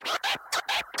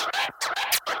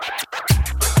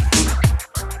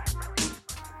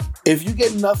If you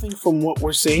get nothing from what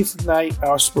we're saying tonight,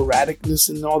 our sporadicness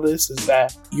and all this, is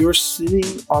that you're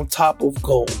sitting on top of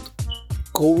gold.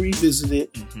 Go revisit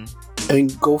it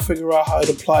and go figure out how it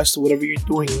applies to whatever you're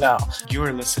doing now. You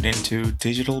are listening to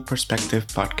Digital Perspective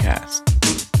Podcast.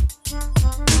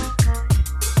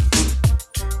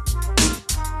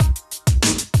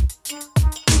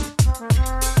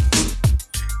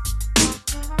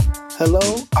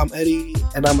 Hello, I'm Eddie,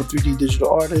 and I'm a 3D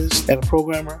digital artist and a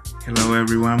programmer. Hello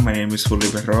everyone, my name is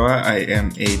Felipe Roa. I am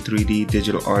a 3D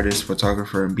digital artist,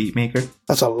 photographer, and beatmaker.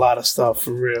 That's a lot of stuff,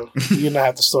 for real. You're going to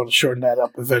have to start shorten that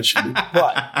up eventually.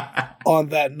 But on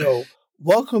that note,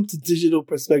 welcome to Digital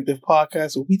Perspective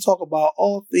Podcast, where we talk about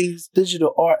all things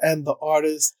digital art and the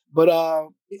artist. But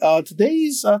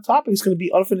today's topic is going to be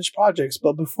unfinished projects.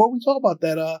 But before we talk about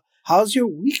that, how's your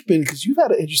week been? Because you've had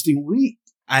an interesting week.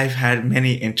 I've had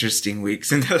many interesting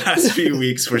weeks in the last few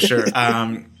weeks, for sure.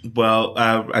 At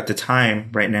the time,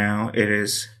 right now, it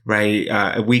is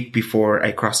a week before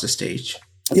I cross the stage.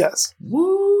 Yes.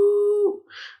 Woo!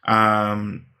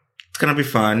 It's gonna be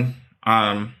fun.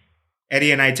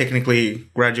 Eddie and I technically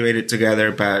graduated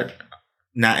together, but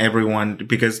not everyone,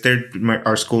 because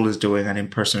our school is doing an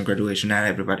in-person graduation. Not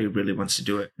everybody really wants to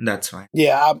do it, and that's fine.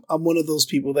 Yeah, I'm one of those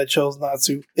people that chose not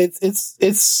to.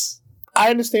 It's. I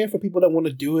understand for people that want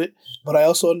to do it, but I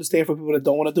also understand for people that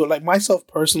don't want to do it. Like myself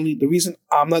personally, the reason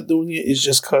I'm not doing it is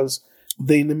just because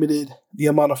they limited the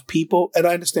amount of people. And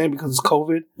I understand because it's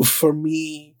COVID. For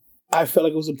me, I felt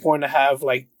like it was important to have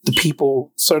like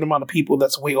certain amount of people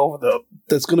that's going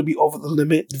to be over the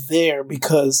limit there,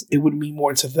 because it would mean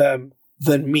more to them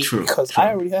than me. True. I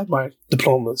already have my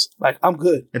diplomas. Like, I'm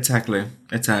good. Exactly.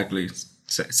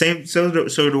 Same. So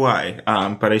do I.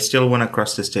 But I still want to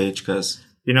cross the stage because,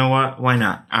 you know what? Why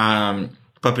not?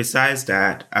 But besides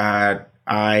that,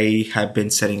 I have been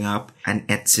setting up an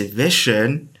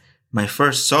exhibition, my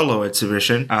first solo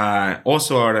exhibition,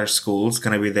 also at our school. It's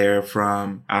going to be there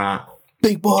from,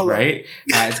 Big Baller. Right?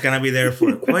 It's going to be there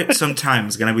for quite some time.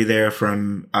 It's going to be there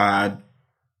from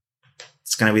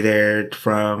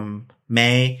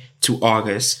May to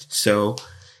August. So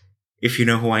if you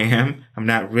know who I am, I'm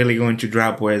not really going to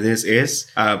drop where this is.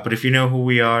 But if you know who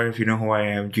we are, if you know who I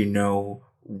am, you know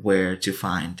where to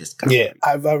find this guy. Yeah,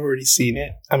 I've already seen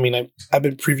it. I mean, I've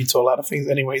been privy to a lot of things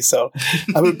anyway, so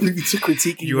I've been privy to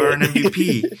critiquing. You are an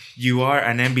MVP. You are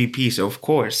an MVP, so of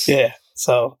course. Yeah,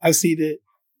 so I've seen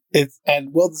it. And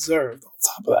well deserved on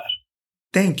top of that.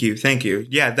 Thank you.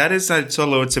 Yeah, that is a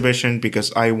solo exhibition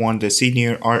because I won the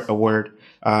Senior Art Award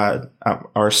at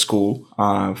our school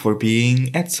for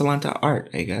being excellent at art,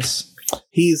 I guess.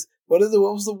 What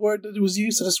was the word that was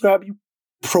used to describe you?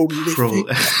 Prolific.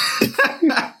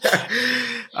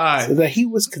 So that he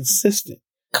was consistent,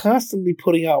 constantly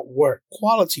putting out work,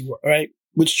 quality work, right?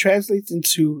 Which translates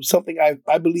into something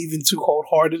I believe into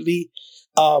wholeheartedly.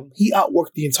 He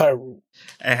outworked the entire room.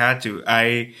 I had to.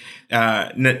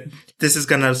 This is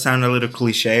gonna sound a little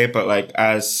cliche, but like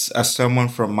as someone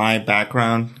from my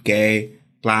background, gay,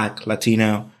 Black,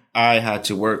 Latino, I had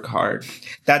to work hard.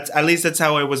 That's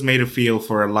how I was made to feel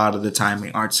for a lot of the time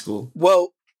in art school.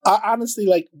 Well, I honestly,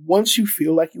 like, once you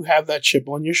feel like you have that chip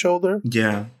on your shoulder,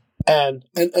 yeah, and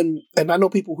I know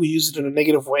people who use it in a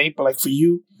negative way, but like for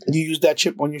you use that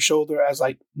chip on your shoulder as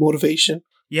like motivation.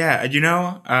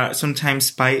 Yeah, sometimes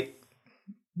spite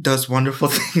does wonderful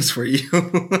things for you.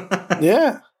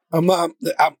 Yeah, I'm not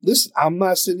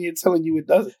sitting here telling you it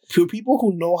doesn't. For people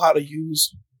who know how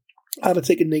to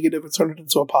take a negative and turn it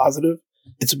into a positive,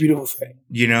 it's a beautiful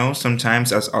thing.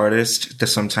 Sometimes as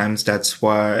artists, sometimes that's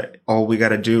what all we got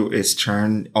to do is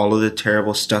turn all of the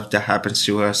terrible stuff that happens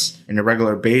to us on a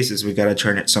regular basis. We got to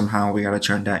turn it somehow. We got to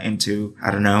turn that into, I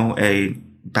don't know, a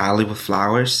valley with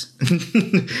flowers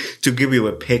to give you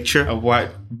a picture of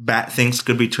what bad things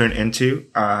could be turned into.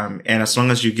 And as long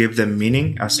as you give them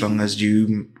meaning, as long as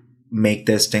you make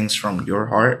these things from your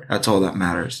heart, that's all that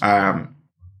matters.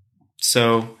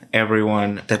 So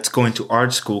everyone that's going to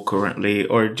art school currently,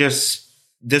 or just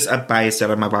this advice that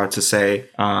I'm about to say,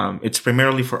 it's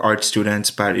primarily for art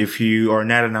students. But if you are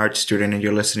not an art student and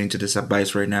you're listening to this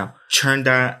advice right now, turn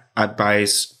that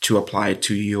advice to apply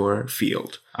to your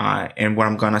field. And what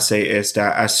I'm going to say is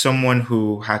that as someone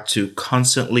who had to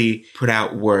constantly put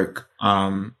out work,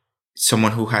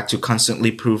 someone who had to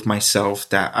constantly prove myself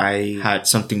that I had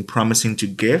something promising to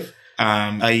give,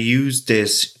 I used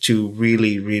this to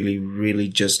really, really, really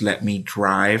just let me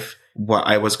drive what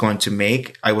I was going to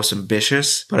make. I was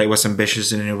ambitious, but I was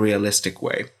ambitious in a realistic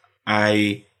way.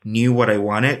 I knew what I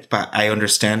wanted, but I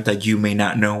understand that you may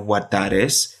not know what that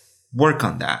is. Work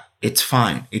on that. It's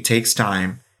fine. It takes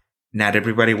time. Not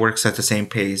everybody works at the same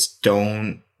pace.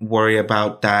 Don't worry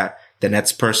about that The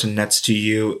next person next to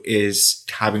you is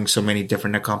having so many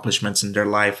different accomplishments in their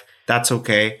life. That's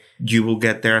okay. You will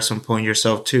get there at some point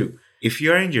yourself too. If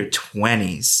you're in your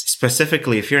 20s,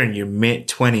 specifically if you're in your mid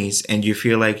 20s and you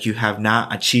feel like you have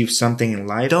not achieved something in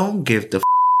life, don't give the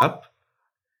up.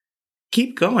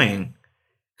 Keep going.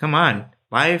 Come on.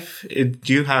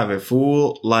 You have a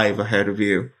full life ahead of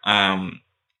you.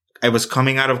 I was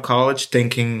coming out of college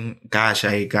thinking, gosh,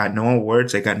 I got no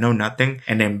awards. I got no nothing.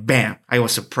 And then bam, I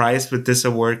was surprised with this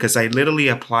award because I literally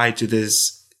applied to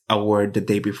this award the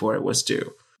day before it was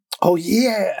due. Oh,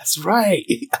 yeah, that's right.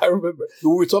 I remember we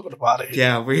were talking about it.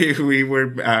 Yeah, we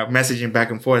were messaging back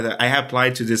and forth. I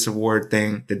applied to this award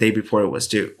thing the day before it was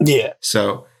due. Yeah.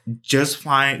 So just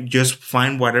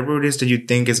find whatever it is that you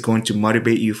think is going to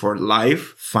motivate you for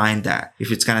life. Find that.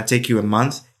 If it's going to take you a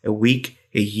month, a week,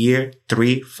 a year,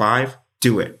 3, 5,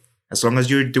 do it. As long as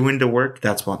you're doing the work,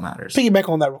 that's what matters. Piggyback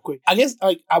on that real quick. I guess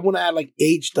I want to add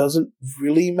age doesn't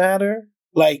really matter.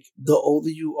 The older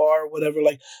you are, whatever.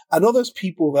 I know there's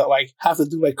people that have to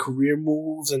do career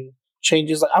moves and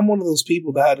changes. I'm one of those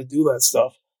people that had to do that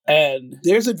stuff. And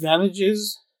there's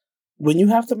advantages when you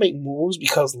have to make moves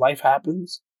because life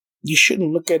happens. You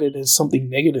shouldn't look at it as something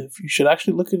negative. You should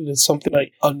actually look at it as something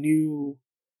like a new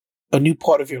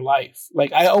part of your life.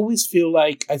 I always feel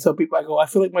I tell people, I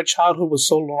feel like my childhood was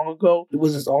so long ago. It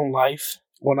was its own life.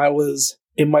 When I was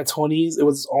in my 20s, it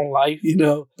was its own life.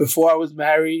 Before I was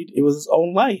married, it was its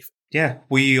own life. Yeah,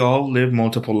 we all live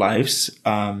multiple lives.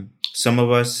 Some of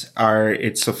us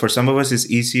for some of us it's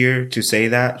easier to say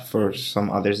that. For some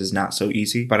others it's not so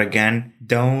easy. But again,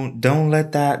 don't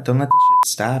let that shit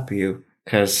stop you.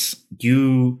 Because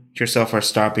you yourself are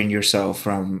stopping yourself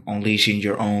from unleashing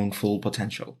your own full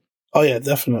potential. Oh yeah,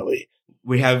 definitely.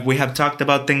 We have talked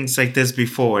about things like this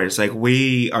before. It's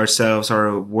we ourselves are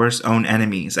our worst own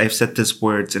enemies. I've said these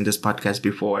words in this podcast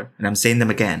before, and I'm saying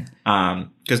them again.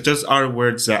 Because those are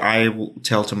words that I will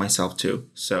tell to myself too.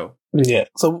 So yeah.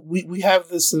 So we have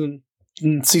this in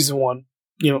season 1.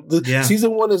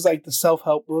 Season 1 is the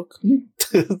self-help book.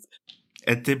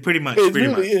 It pretty much. It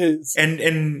really is. And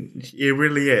it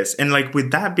really is. And with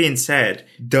that being said,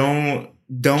 don't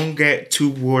get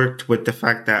too worked with the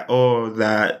fact that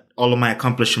that all of my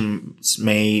accomplishments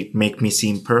may make me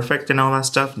seem perfect and all that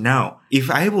stuff. No. If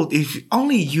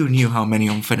only you knew how many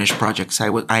unfinished projects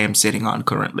I am sitting on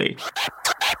currently.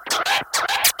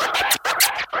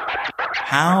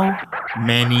 How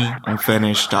many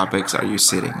unfinished topics are you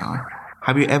sitting on?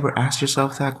 Have you ever asked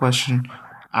yourself that question?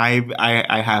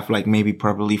 I have maybe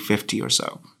probably 50 or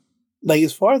so.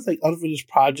 As far as unfinished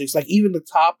projects, even the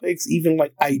topics, even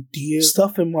ideas,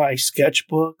 stuff in my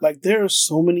sketchbook, there are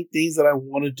so many things that I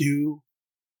want to do.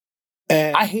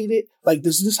 And I hate it.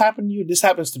 Does this happen to you? This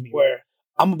happens to me where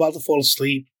I'm about to fall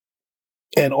asleep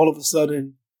and all of a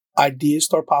sudden ideas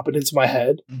start popping into my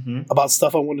head about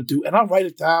stuff I want to do. And I'll write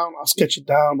it down. I'll sketch it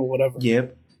down or whatever.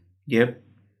 Yep.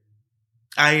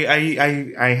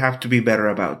 I have to be better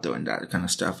about doing that kind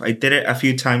of stuff. I did it a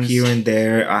few times here and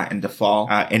there in the fall,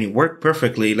 and it worked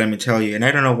perfectly, let me tell you. And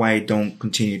I don't know why I don't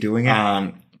continue doing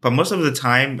it. But most of the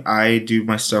time, I do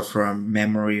my stuff from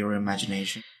memory or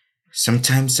imagination.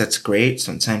 Sometimes that's great.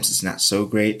 Sometimes it's not so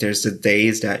great. There's the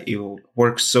days that it will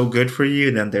work so good for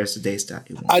you. Then there's the days that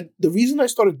it won't. The reason I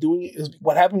started doing it is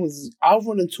what happened was I'll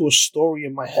run into a story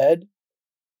in my head.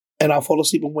 And I'll fall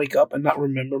asleep and wake up and not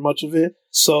remember much of it.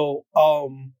 So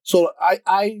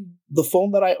the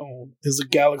phone that I own is a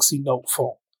Galaxy Note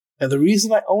phone. And the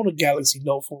reason I own a Galaxy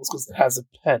Note phone is because it has a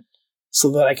pen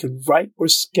so that I can write or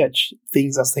sketch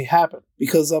things as they happen.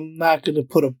 Because I'm not going to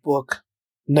put a book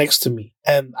next to me.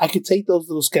 And I could take those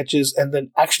little sketches and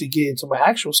then actually get into my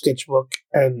actual sketchbook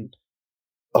and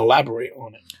elaborate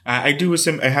on it. I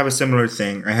have a similar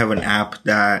thing. I have an app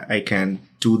that I can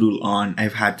doodle on.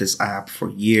 I've had this app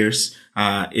for years.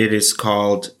 It is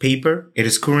called Paper. It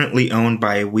is currently owned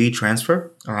by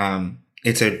WeTransfer.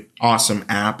 It's an awesome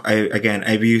app.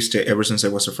 I've used it ever since I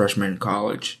was a freshman in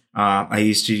college. I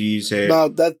used to use it. No,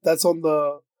 that's on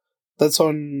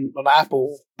an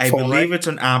Apple. I phone, believe right? It's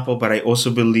on Apple, but I also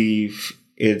believe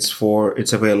it's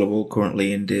available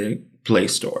currently in the Play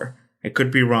Store. I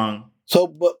could be wrong. So,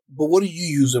 but what do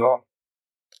you use it on?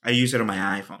 I use it on my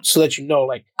iPhone. So that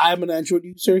I'm an Android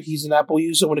user, he's an Apple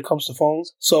user when it comes to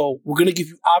phones. So we're going to give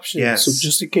you options. Yes. So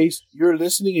just in case you're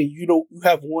listening and you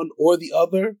have one or the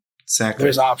other, exactly,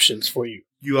 there's options for you.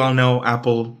 You all know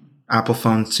Apple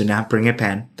phones do not bring a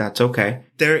pen. That's okay.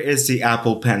 There is the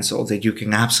Apple Pencil that you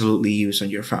can absolutely use on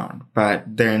your phone. But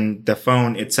then the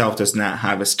phone itself does not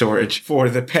have a storage for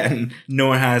the pen,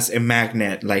 nor has a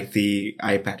magnet like the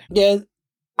iPad. Yeah.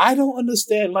 I don't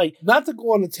understand. Like, not to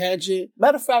go on a tangent.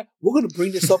 Matter of fact, we're gonna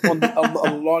bring this up on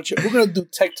the launch. We're gonna do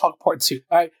Tech Talk Part 2.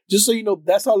 All right, just so you know,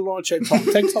 that's our launch talk.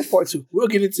 Tech Talk Part 2. We'll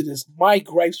get into this. My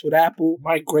gripes with Apple.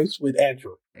 My gripes with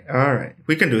Android. All right,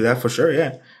 we can do that for sure.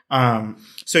 Yeah.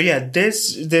 So yeah,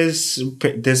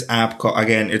 this app called,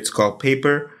 again, it's called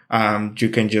Paper. You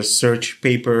can just search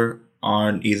Paper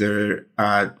on either,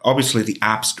 obviously the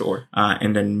App Store,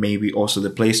 and then maybe also the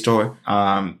Play Store.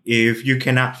 If you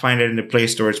cannot find it in the Play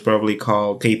Store, it's probably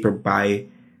called Paper by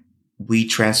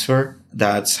WeTransfer.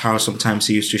 That's how sometimes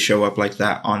it used to show up like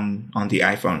that on the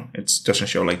iPhone. It doesn't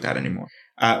show like that anymore.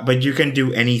 But you can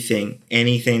do anything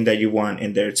that you want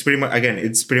in there. It's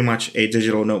pretty much a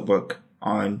digital notebook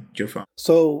on your phone.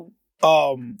 So,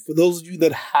 for those of you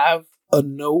that have a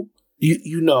note,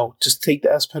 you know, just take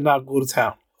the S Pen out, go to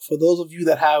town. For those of you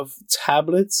that have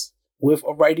tablets with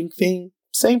a writing thing,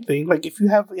 same thing. Like if you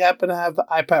happen to have the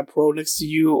iPad Pro next to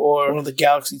you or one of the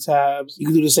Galaxy tabs, you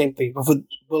can do the same thing.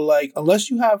 But like,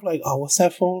 unless you have like, what's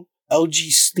that phone?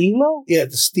 LG Stilo? Yeah,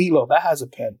 the Stilo, that has a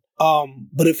pen.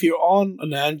 But if you're on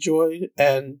an Android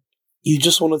and you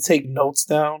just want to take notes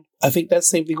down, I think that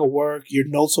same thing will work. Your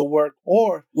notes will work.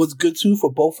 Or what's good too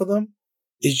for both of them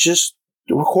is just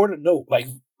record a note, like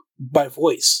by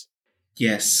voice.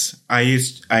 Yes,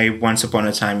 I once upon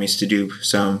a time used to do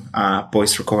some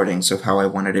voice recordings of how I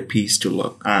wanted a piece to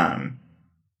look.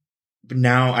 But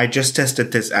now I just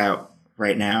tested this out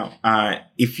right now.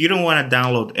 If you don't want to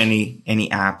download any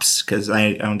apps, because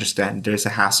I understand there's a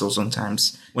hassle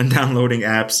sometimes when downloading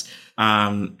apps,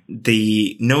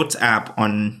 the Notes app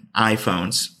on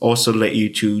iPhones also let you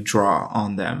to draw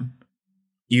on them.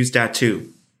 Use that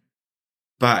too.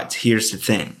 But here's the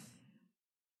thing.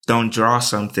 Don't draw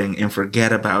something and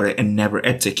forget about it and never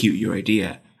execute your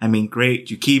idea. I mean,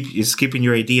 great, you're keeping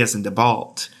your ideas in the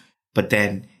vault, but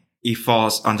then it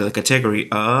falls under the category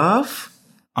of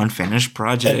unfinished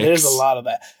projects. And there's a lot of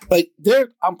that. Like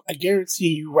I guarantee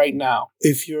you right now,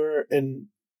 if you're a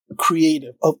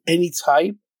creative of any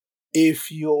type,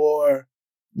 if you're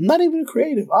not even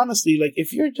creative, honestly, like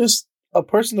if you're just a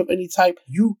person of any type,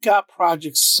 you got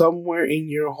projects somewhere in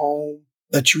your home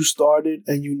that you started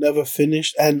and you never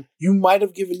finished, and you might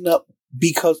have given up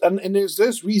because, and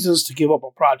there's reasons to give up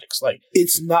on projects. Like,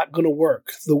 it's not going to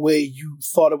work the way you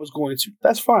thought it was going to.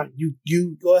 That's fine.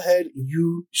 You go ahead,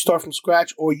 you start from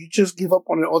scratch, or you just give up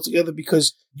on it altogether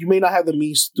because you may not have the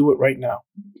means to do it right now.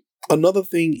 Another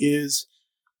thing is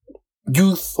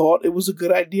you thought it was a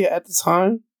good idea at the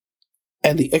time,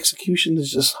 and the execution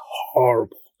is just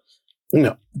horrible.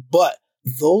 No, but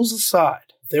those aside,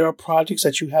 there are projects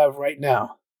that you have right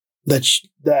now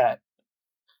that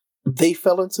they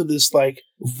fell into this like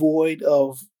void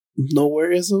of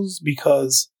nowhereisms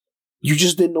because you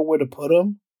just didn't know where to put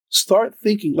them. Start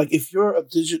thinking, like if you're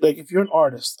if you're an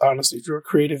artist, honestly, if you're a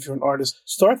creative, if you're an artist,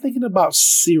 start thinking about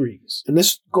series. And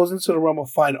this goes into the realm of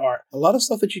fine art. A lot of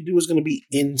stuff that you do is going to be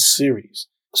in series.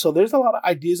 So there's a lot of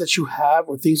ideas that you have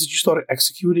or things that you started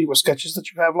executing or sketches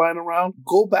that you have lying around.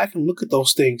 Go back and look at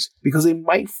those things because they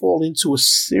might fall into a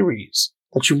series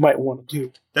that you might want to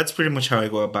do. That's pretty much how I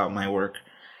go about my work.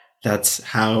 That's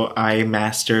how I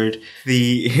mastered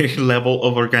the level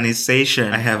of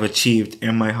organization I have achieved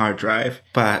in my hard drive.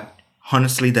 But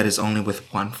honestly, that is only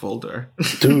with one folder.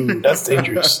 Dude, that's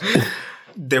dangerous.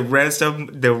 The rest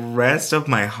of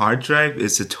my hard drive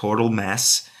is a total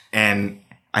mess. And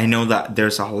I know that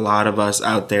there's a lot of us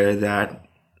out there that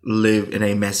live in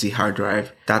a messy hard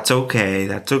drive. That's okay.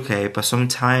 But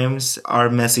sometimes our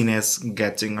messiness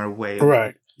gets in our way.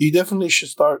 Right. You definitely should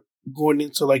start going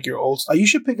into like your old stuff. You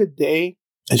should pick a day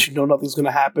and you know nothing's going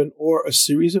to happen, or a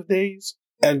series of days,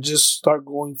 and just start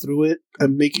going through it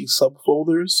and making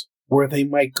subfolders where they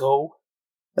might go.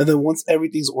 And then once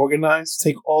everything's organized,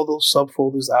 take all those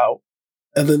subfolders out.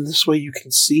 And then this way you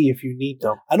can see if you need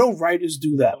them. I know writers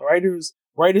do that.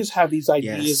 Writers have these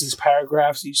ideas, yes, these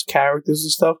paragraphs, these characters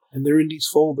and stuff, and they're in these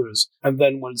folders. And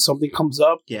then when something comes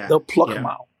up, they'll pluck them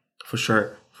out. For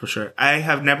sure. I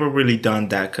have never really done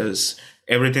that because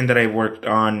everything that I worked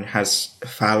on has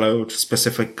followed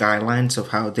specific guidelines of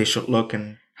how they should look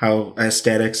and how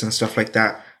aesthetics and stuff like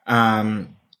that.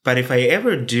 But if I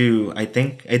ever do, I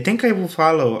think I will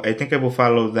follow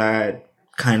that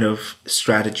kind of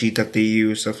strategy that they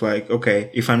use of like, okay,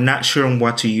 if I'm not sure on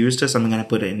what to use this, I'm going to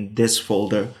put it in this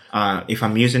folder. If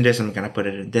I'm using this, I'm going to put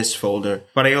it in this folder.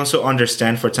 But I also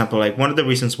understand, for example, like one of the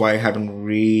reasons why I haven't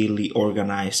really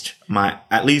organized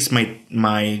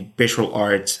my visual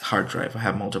arts hard drive. I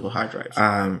have multiple hard drives.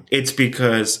 It's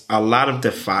because a lot of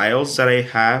the files that I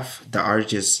have that are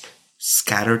just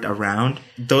scattered around,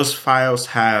 those files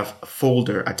have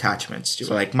folder attachments to it.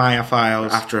 So like Maya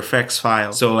files, After Effects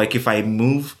files. So like if I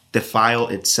move the file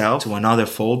itself to another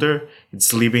folder,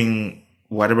 it's leaving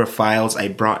whatever files I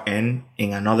brought in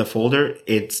another folder.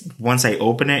 It's once I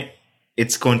open it,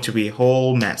 it's going to be a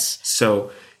whole mess.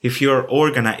 So if you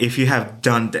have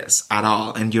done this at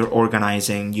all and you're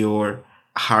organizing your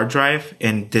hard drive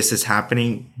and this is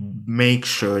happening, make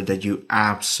sure that you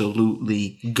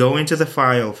absolutely go into the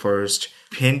file first,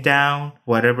 pin down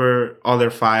whatever other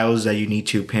files that you need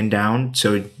to pin down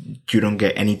so you don't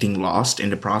get anything lost in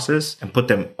the process, and put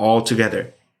them all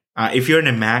together. If you're in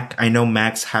a Mac, I know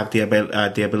Macs have the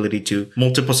ability to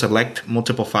select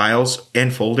multiple files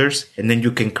and folders, and then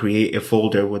you can create a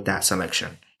folder with that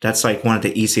selection. That's like one of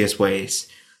the easiest ways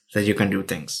that you can do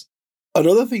things.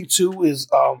 Another thing too is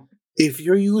if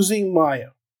you're using Maya,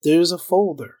 there's a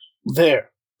folder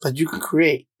there that you can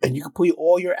create, and you can put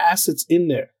all your assets in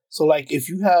there. So like if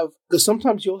you have, because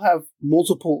sometimes you'll have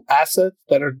multiple assets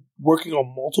that are working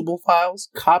on multiple files,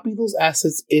 copy those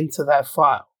assets into that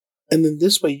file. And then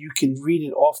this way you can read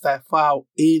it off that file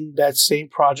in that same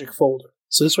project folder.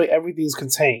 So this way everything's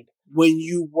contained. When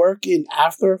you work in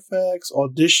After Effects,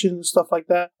 Audition, stuff like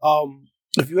that,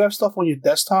 if you have stuff on your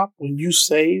desktop, when you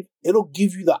save, it'll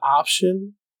give you the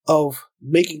option of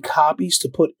making copies to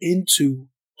put into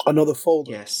another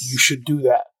folder. Yes. You should do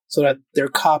that so that they're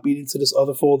copied into this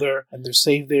other folder and they're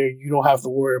saved there. You don't have to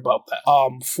worry about that. I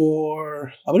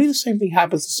believe the same thing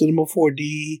happens to Cinema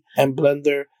 4D and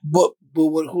Blender. But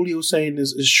what Julio's saying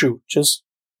is true. Just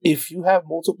if you have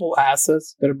multiple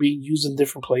assets that are being used in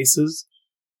different places,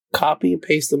 copy and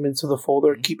paste them into the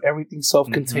folder. Keep everything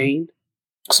self-contained.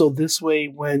 Mm-hmm. So this way,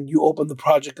 when you open the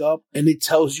project up and it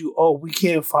tells you, oh, we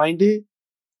can't find it,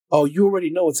 oh, you already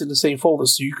know it's in the same folder,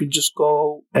 so you can just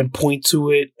go and point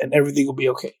to it, and everything will be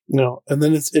okay. And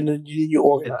then you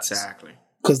organize. Exactly,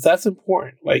 because that's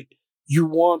important. Like you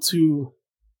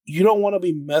don't want to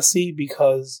be messy,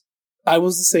 because I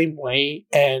was the same way,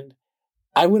 and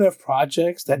I would have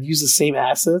projects that use the same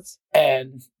assets,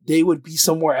 and they would be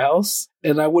somewhere else,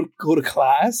 and I would go to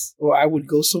class, or I would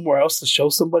go somewhere else to show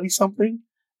somebody something,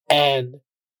 and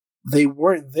they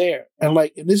weren't there. And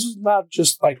this is not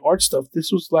just like art stuff.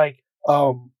 This was like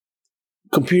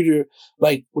computer,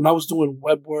 like when I was doing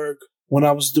web work, when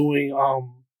I was doing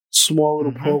small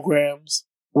little programs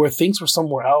where things were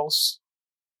somewhere else,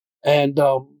 and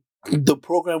the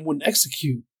program wouldn't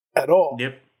execute at all.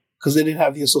 Yep. Because they didn't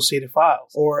have the associated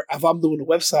files. Or if I'm doing a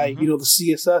website, the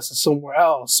CSS is somewhere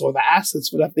else, or the assets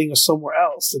for that thing are somewhere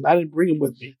else, and I didn't bring them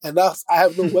with me. And now I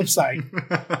have no website.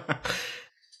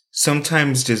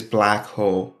 Sometimes this black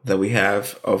hole that we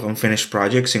have of unfinished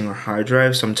projects in our hard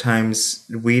drive, sometimes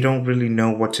we don't really know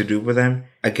what to do with them.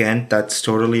 Again, that's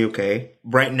totally okay.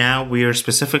 Right now, we are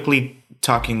specifically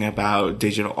talking about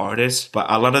digital artists, but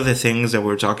a lot of the things that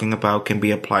we're talking about can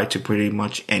be applied to pretty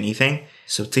much anything.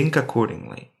 So think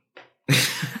accordingly.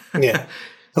 Yeah.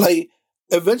 Like,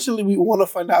 eventually we want to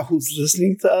find out who's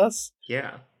listening to us.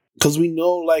 Yeah. Because we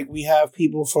know, like, we have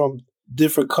people from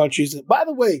different countries. And by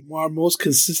the way, our most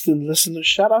consistent listeners,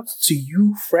 shout out to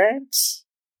you, France.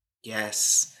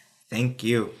 Yes. Thank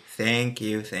you. Thank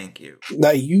you.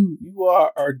 Now, you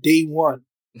are our day one.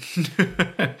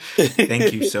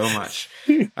 Thank you so much.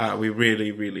 We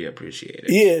really, really appreciate it.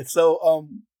 Yeah. So,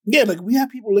 like, we have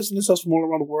people listening to us from all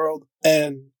around the world,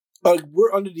 and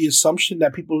we're under the assumption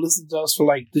that people listen to us for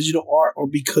like digital art, or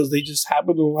because they just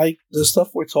happen to like the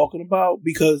stuff we're talking about.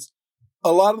 Because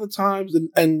a lot of the times,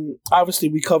 and obviously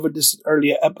we covered this in an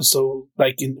earlier episode,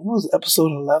 like what was it,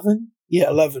 episode 11? Yeah,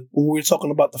 11. When we were talking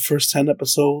about the first 10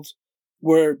 episodes,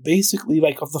 where basically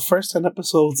like of the first 10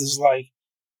 episodes is like,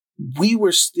 we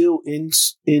were still in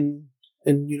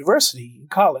university, in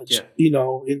college,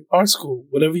 in art school,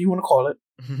 whatever you want to call it,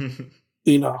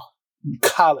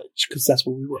 college, because that's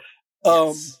what we were.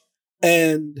 Yes.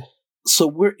 And so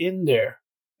we're in there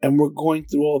and we're going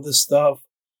through all this stuff,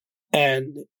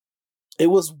 and it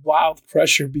was wild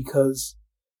pressure because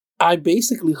I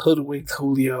basically hoodwinked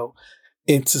Julio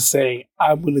into saying,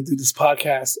 I'm going to do this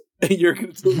podcast and you're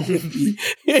going to do it with me.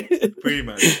 Pretty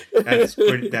much. That's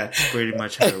pretty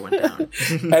much how it went down.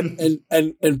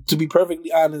 and to be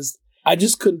perfectly honest, I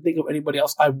just couldn't think of anybody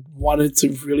else I wanted to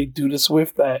really do this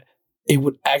with that it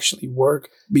would actually work,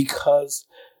 because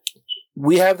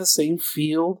we have the same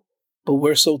field, but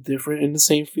we're so different in the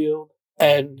same field.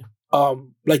 And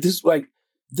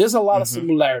there's a lot of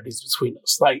similarities between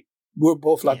us. Like, we're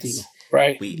both Latino, yes,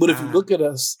 right? But if you look at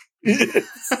us,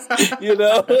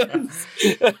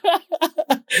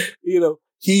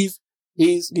 he's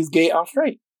gay, I'm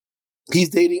straight. He's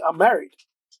dating, I'm married.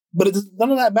 But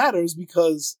none of that matters,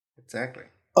 because exactly,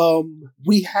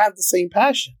 we have the same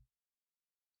passion.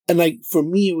 And like, for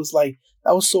me, it was like,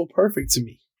 that was so perfect to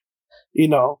me. You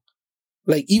know,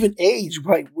 like even age,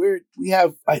 like we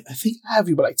have, I think I have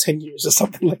you by like 10 years or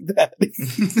something like that.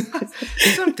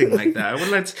 Something like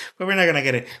that. But we're not going to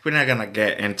get it. We're not going to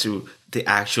get into the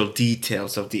actual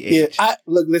details of the age. Yeah,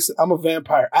 listen, I'm a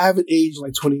vampire. I haven't aged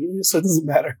like 20 years, so it doesn't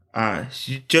matter.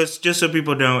 Just so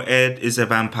people know, Ed is a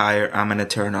vampire. I'm an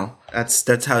eternal.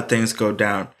 That's how things go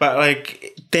down. But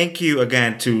like, thank you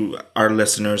again to our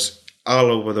listeners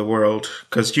all over the world,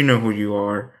 because you know who you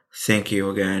are. Thank you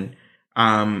again.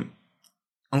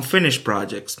 Unfinished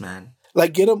projects, man.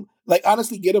 Like,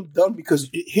 honestly, get them done, because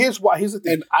here's the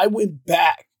thing. I went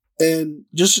back, and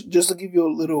just to give you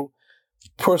a little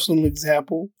personal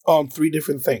example on 3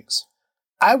 different things.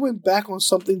 I went back on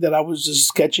something that I was just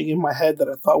sketching in my head that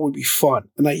I thought would be fun.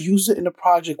 And I used it in a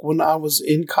project when I was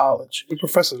in college. The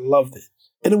professor loved it.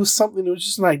 And it was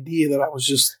just an idea that I was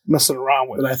just messing around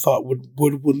with, and I thought would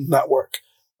not work.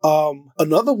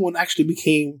 Another one actually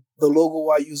became the logo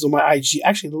I use on my IG,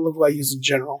 actually the logo I use in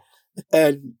general.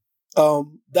 And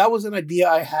that was an idea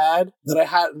I had, that I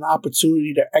had an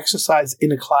opportunity to exercise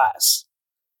in a class.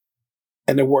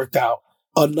 And it worked out.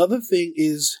 Another thing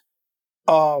is,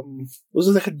 was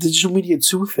it like a Digital Media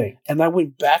 2 thing? And I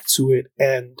went back to it,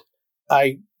 and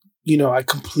I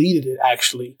completed it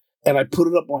actually. And I put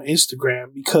it up on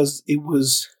Instagram because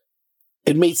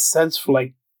it made sense for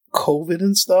like COVID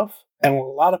and stuff. And a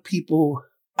lot of people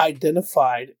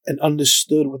identified and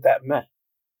understood what that meant,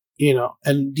 you know.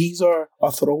 And these are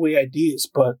throwaway ideas,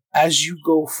 but as you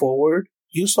go forward,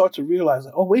 you start to realize,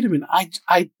 like, oh, wait a minute,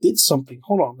 I did something.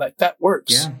 Hold on, like that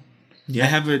works. Yeah. I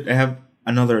have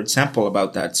another example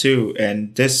about that too,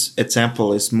 and this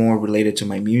example is more related to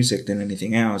my music than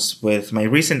anything else. With my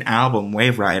recent album,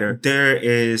 Wave Rider, there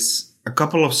is a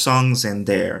couple of songs in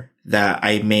there that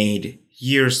I made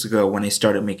years ago when I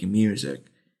started making music.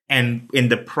 And in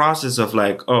the process of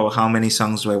like, oh, how many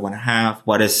songs do I want to have?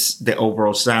 What is the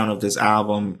overall sound of this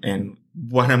album? And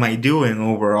what am I doing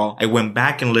overall? I went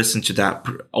back and listened to that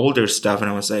older stuff, and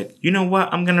I was like, you know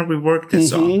what? I'm going to rework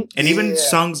this song. And even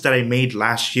songs that I made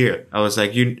last year, I was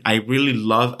like, I really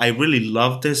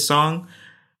love this song,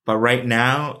 but right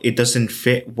now it doesn't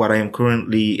fit what I am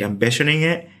currently envisioning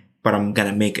it, but I'm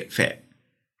going to make it fit.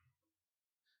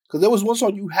 Because there was one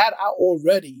song you had out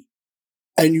already,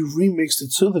 and you remixed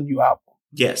it to the new album.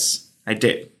 Yes, I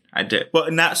did.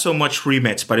 Well, not so much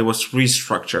remix, but it was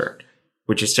restructured,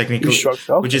 which is technically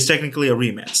a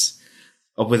remix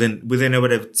within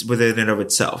and of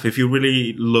itself. If you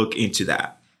really look into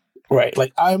that, right?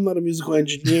 Like, I'm not a musical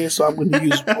engineer, so I'm going to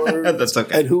use words. That's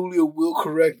okay. And Julio will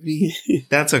correct me.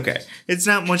 That's okay. It's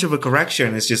not much of a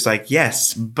correction. It's just like,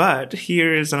 yes, but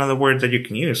here is another word that you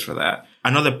can use for that.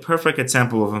 Another perfect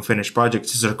example of unfinished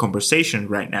projects is our conversation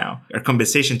right now. Our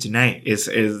conversation tonight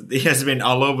it has been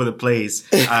all over the place,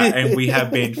 and we have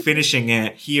been finishing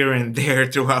it here and there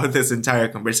throughout this entire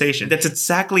conversation. That's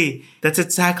exactly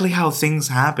how things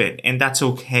happen, and that's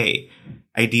okay.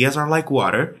 Ideas are like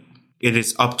water. It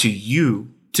is up to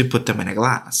you to put them in a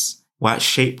glass. What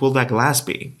shape will that glass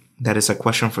be? That is a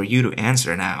question for you to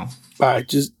answer now. All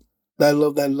right, I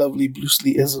love that lovely Bruce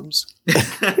Lee isms.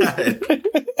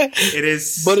 It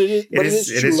is. But it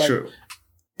is like, true.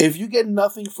 If you get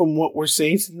nothing from what we're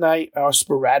saying tonight, our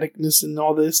sporadicness and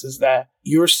all this, is that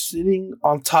you're sitting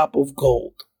on top of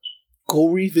gold. Go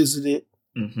revisit it.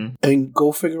 Mm-hmm. And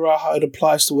go figure out how it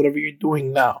applies to whatever you're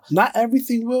doing now. Not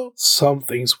everything will. Some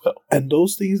things will. And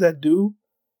those things that do,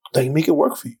 they make it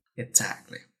work for you.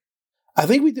 Exactly. I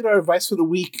think we did our advice for the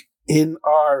week in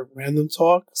our random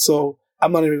talk. So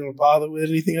I'm not even going to bother with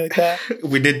anything like that.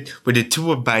 We did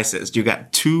 2 advices. You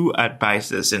got 2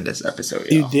 advices in this episode.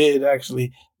 You did,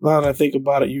 actually. Now that I think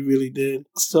about it, you really did.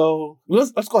 So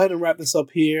let's go ahead and wrap this up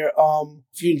here.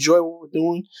 If you enjoy what we're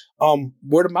doing,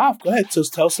 word of mouth. Go ahead,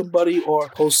 just tell somebody or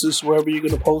post this wherever you're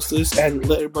going to post this, and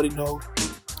let everybody know.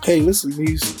 Hey, listen,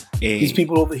 these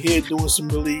people over here doing some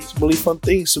really fun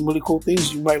things, some really cool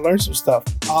things. You might learn some stuff.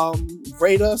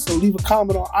 Rate us or leave a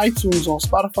comment on iTunes, on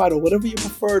Spotify, or whatever your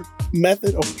preferred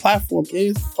method or platform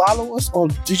is. Follow us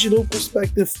on Digital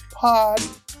Perspective Pod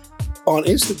on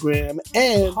Instagram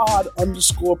and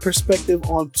pod_perspective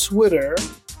on Twitter.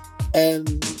 And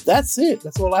that's it.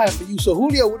 That's all I have for you. So,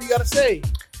 Julio, what do you got to say?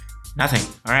 Nothing.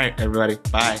 All right, everybody.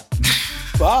 Bye.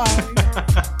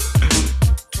 Bye.